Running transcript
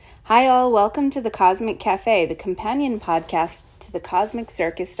Hi, all. Welcome to the Cosmic Cafe, the companion podcast to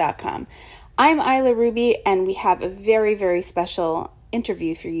thecosmiccircus.com. I'm Isla Ruby, and we have a very, very special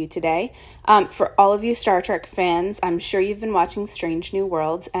interview for you today. For all of you Star Trek fans, I'm sure you've been watching Strange New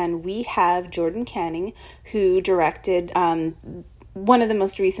Worlds, and we have Jordan Canning, who directed one of the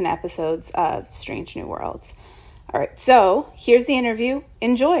most recent episodes of Strange New Worlds. All right, so here's the interview.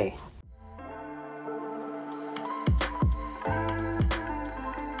 Enjoy.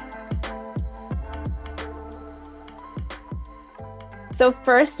 So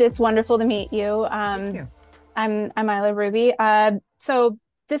first, it's wonderful to meet you. Thank you. I'm Isla Ruby. So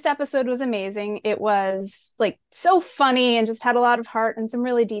this episode was amazing. It was like so funny and just had a lot of heart and some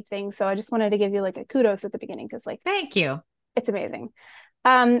really deep things. So I just wanted to give you like a kudos at the beginning because Thank you. it's amazing.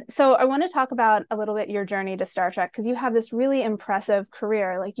 So I want to talk about a little bit your journey to Star Trek because you have this really impressive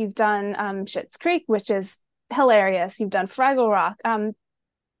career. Like you've done Schitt's Creek, which is hilarious. You've done Fraggle Rock.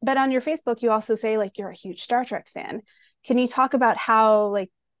 But on your Facebook, you also say like you're a huge Star Trek fan. Can you talk about how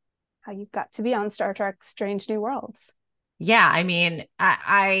you got to be on Star Trek Strange New Worlds? Yeah, I mean,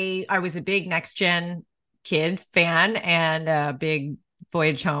 I was a big Next Gen kid fan and a big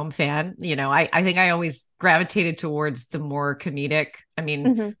Voyage Home fan. I think I always gravitated towards the more comedic. I mean,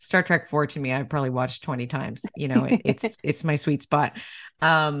 Mm-hmm. Star Trek 4 to me, I probably watched 20 times. It's my sweet spot.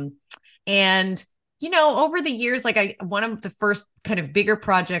 And over the years, one of the first kind of bigger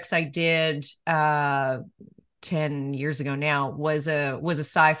projects I did 10 years ago now was a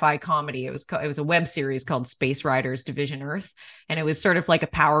sci-fi comedy. It was a web series called Space Riders Division Earth, and it was sort of like a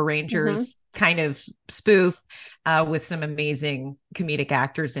Power Rangers kind of spoof with some amazing comedic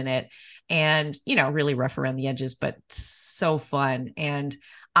actors in it, and really rough around the edges, but so fun. And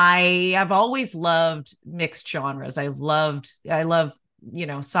I've always loved mixed genres. I love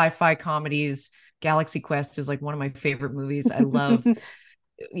sci-fi comedies. Galaxy Quest is like one of my favorite movies. I love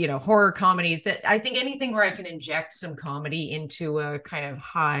horror comedies. That I think anything where I can inject some comedy into a kind of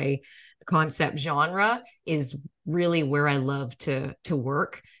high concept genre is really where I love to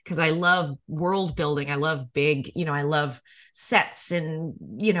work, because I love world building. I love big, I love sets and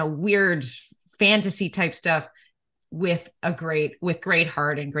weird fantasy type stuff with great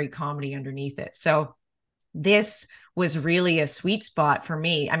heart and great comedy underneath it. So this was really a sweet spot for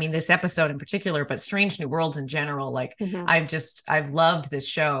me. I mean, this episode in particular, but Strange New Worlds in general. Like Mm-hmm. I've loved this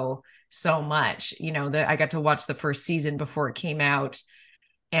show so much. That I got to watch the first season before it came out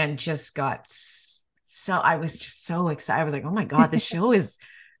and just got so I was just so excited. I was like, oh my God, this show is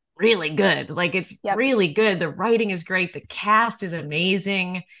really good. Like it's Yep. really good. The writing is great. The cast is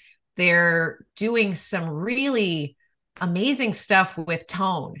amazing. They're doing some really amazing stuff with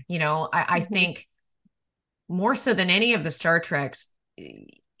tone. I Mm-hmm. think more so than any of the Star Treks,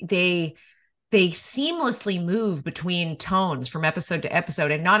 they they seamlessly move between tones from episode to episode,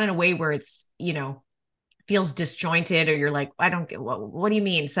 and not in a way where it's feels disjointed, or you're like, I don't get what do you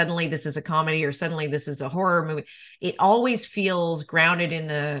mean suddenly this is a comedy or suddenly this is a horror movie. It always feels grounded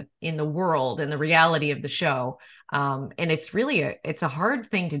in the world and the reality of the show. And it's a hard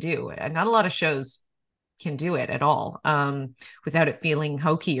thing to do, and not a lot of shows can do it at all, without it feeling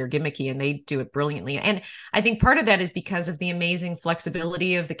hokey or gimmicky, and they do it brilliantly. And I think part of that is because of the amazing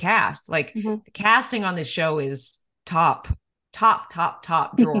flexibility of the cast. Like Mm-hmm. the casting on this show is top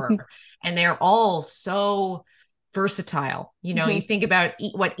drawer, and they're all so versatile. You Mm-hmm. think about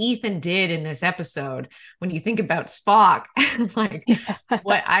what Ethan did in this episode. When you think about Spock, like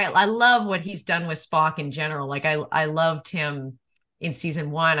what I love what he's done with Spock in general. Like I loved him in season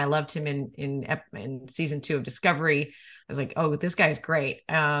 1. I loved him in season 2 of Discovery. I was like, oh, this guy's great.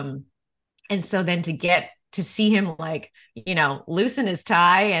 And so then to get to see him, like, loosen his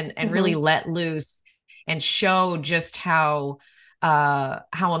tie and Mm-hmm. really let loose and show just how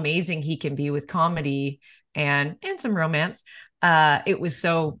amazing he can be with comedy and some romance. It was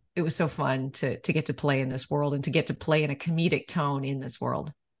so fun to get to play in this world, and to get to play in a comedic tone in this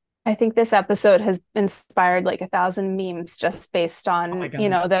world. I think this episode has inspired like 1,000 memes just based Oh my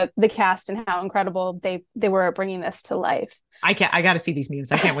on, God. the cast and how incredible they were at bringing this to life. I got to see these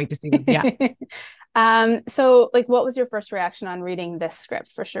memes. I can't wait to see them. Yeah. So like what was your first reaction on reading this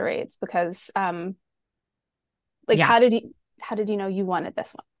script for charades? Because like Yeah. how did you know you wanted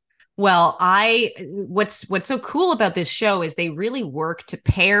this one? Well, what's so cool about this show is they really work to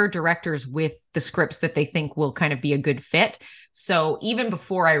pair directors with the scripts that they think will kind of be a good fit. So even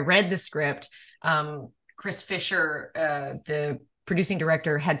before I read the script, Chris Fisher, the producing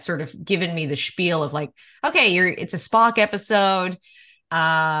director, had sort of given me the spiel of like, okay, it's a Spock episode.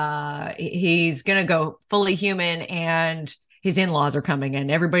 He's gonna go fully human, and his in-laws are coming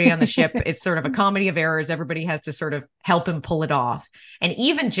and everybody on the ship is sort of a comedy of errors. Everybody has to sort of help him pull it off. And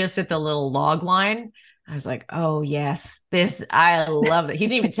even just at the little log line, I was like, oh yes, I love it. He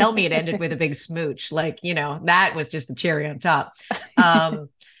didn't even tell me it ended with a big smooch. Like, that was just the cherry on top.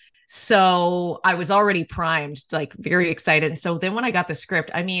 So I was already primed, like very excited. And so then when I got the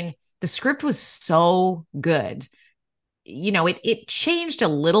script, I mean, the script was so good. It changed a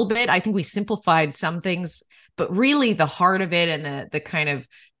little bit. I think we simplified some things, but really the heart of it and the kind of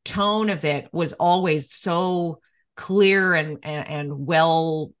tone of it was always so clear and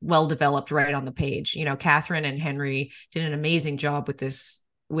well developed right on the page. Catherine and Henry did an amazing job with this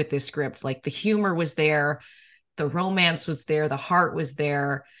script. Like the humor was there, the romance was there, the heart was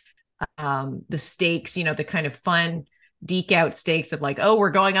there, the stakes, the kind of fun deke out stakes of like, oh,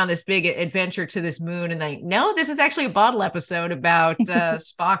 we're going on this big adventure to this moon, and like, no, this is actually a bottle episode about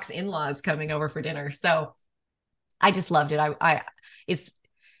Spock's in-laws coming over for dinner. So I just loved it. It's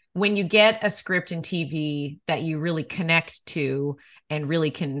when you get a script in TV that you really connect to and really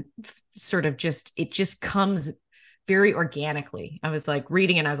can sort of it just comes very organically. I was like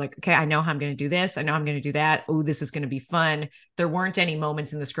reading and I was like, okay, I know how I'm going to do this. I know I'm going to do that. Oh, this is going to be fun. There weren't any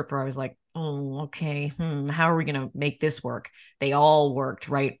moments in the script where I was like, oh, okay, how are we going to make this work? They all worked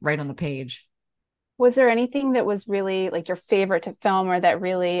right on the page. Was there anything that was really like your favorite to film, or that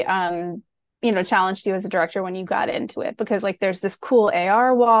really challenged you as a director when you got into it? Because like there's this cool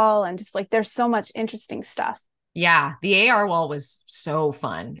AR wall and just like there's so much interesting stuff. Yeah, the AR wall was so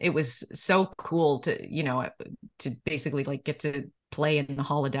fun. It was so cool to basically like get to play in the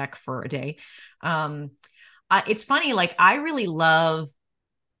holodeck for a day. It's funny, like I really love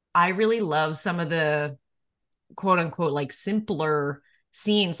some of the quote unquote like simpler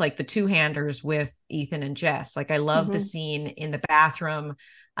scenes, like the two-handers with Ethan and Jess. Like I love the scene in the bathroom.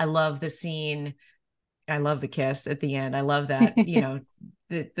 I love the scene. I love the kiss at the end. I love that,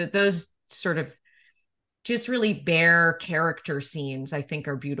 those sort of just really bare character scenes, I think,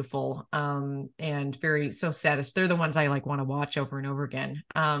 are beautiful, and very so satisfying. They're the ones I like want to watch over and over again.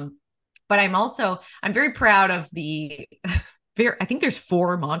 But I'm very proud of the I think there's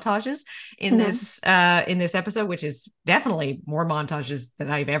 4 montages in this episode, which is definitely more montages than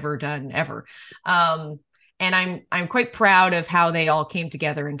I've ever done ever. And I'm quite proud of how they all came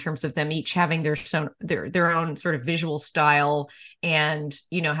together in terms of them each having their own sort of visual style, and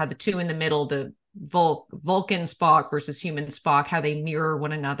how the two in the middle, the Vulcan Spock versus human Spock, how they mirror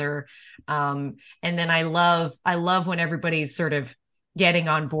one another. And then I love when everybody's sort of getting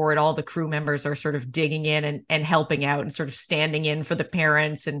on board. All the crew members are sort of digging in and helping out and sort of standing in for the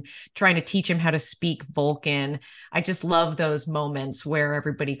parents and trying to teach them how to speak Vulcan. I just love those moments where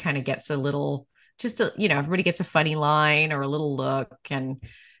everybody kind of gets everybody gets a funny line or a little look. And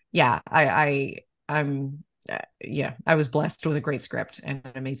yeah, I was blessed with a great script and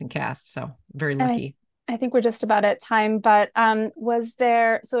an amazing cast. So very lucky. I think we're just about at time, but is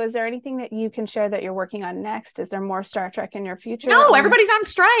there anything that you can share that you're working on next? Is there more Star Trek in your future? No, everybody's on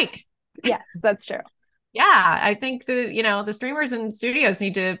strike. Yeah, that's true. Yeah, I think the streamers and studios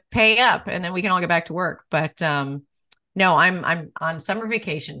need to pay up, and then we can all get back to work. But no, I'm on summer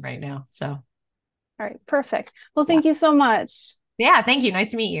vacation right now. So all right, perfect. Well, thank you so much. Yeah, thank you.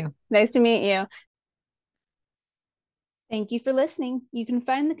 Nice to meet you. Nice to meet you. Thank you for listening. You can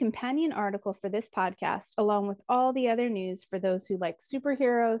find the companion article for this podcast, along with all the other news for those who like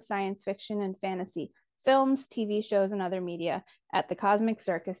superheroes, science fiction, and fantasy, films, TV shows, and other media at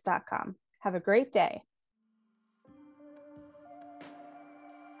thecosmiccircus.com. Have a great day.